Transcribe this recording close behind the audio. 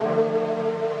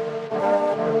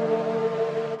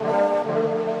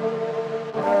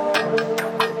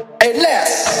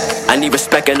need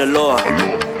respect in the law.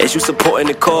 Is you supporting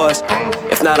the cause?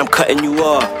 If not, I'm cutting you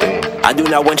off. I do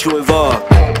not want you involved.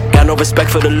 Got no respect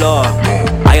for the law.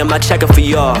 I am not checking for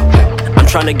y'all. I'm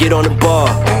trying to get on the ball.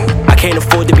 I can't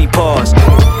afford to be paused.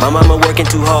 My mama working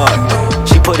too hard.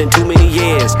 She put in too many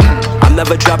years. I'm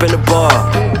never dropping the ball.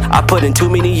 I put in too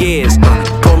many years.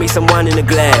 Pour me some wine in a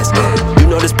glass. You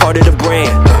know this part of the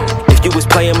brand. If you was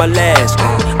playing my last,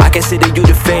 I consider you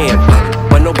the fam.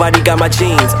 But nobody got my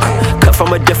jeans. Cut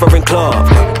from a different cloth.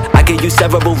 I give you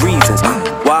several reasons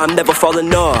why I'm never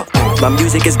falling off. My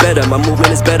music is better, my movement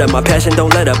is better. My passion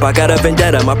don't let up, I got a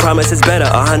vendetta. My promise is better,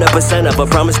 100% of a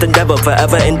promised endeavor.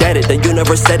 Forever indebted, the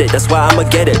universe said it. That's why I'ma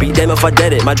get it, be damned if I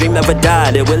did it. My dream never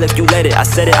died, it will if you let it. I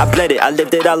said it, I bled it, I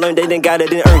lived it, I learned it, and got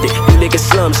it and earned it. You niggas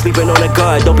slum, sleeping on a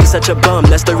guard, don't be such a bum.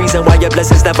 That's the reason why your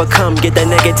blessings never come. Get that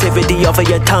negativity off of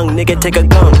your tongue, nigga, take a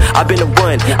gum. I been the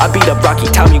one, I beat up Rocky,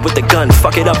 Tommy with the gun.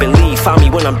 Fuck it up and leave, find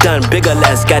me when I'm done. Big or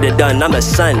less, got it done, I'm the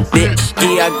son, bitch.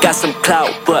 Yeah, I got some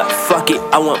clout, but fuck it,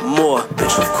 I want more.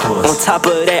 Bitch, of course. On top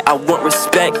of that, I want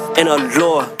respect and a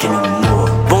law. Give me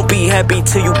more. Won't be happy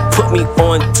till you put me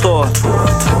on tour.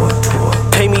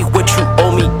 Pay me what you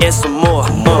owe me and some more.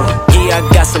 Yeah, I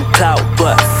got some clout,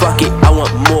 but fuck it, I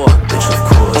want more. Bitch, of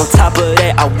course. On top of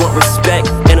that, I want respect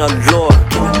and a law.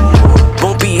 Give me more.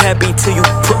 Won't be happy till you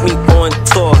put me on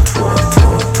tour.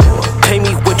 Pay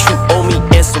me what you owe me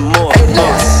and some more.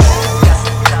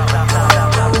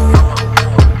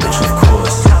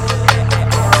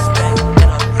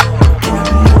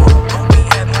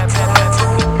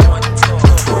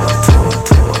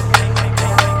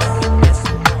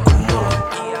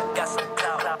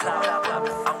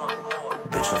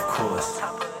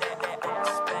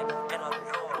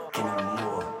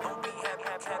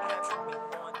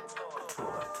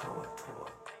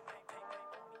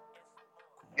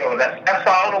 Yo, that's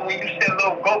why I don't know when you said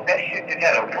Lil Goat, that shit just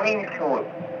had a ring to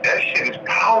it. That shit is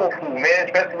powerful, man.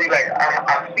 Especially like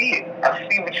I see it. I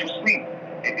see what you see.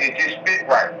 It just fit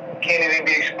right. Can't even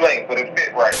be explained, but it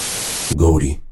fit right. Goaty.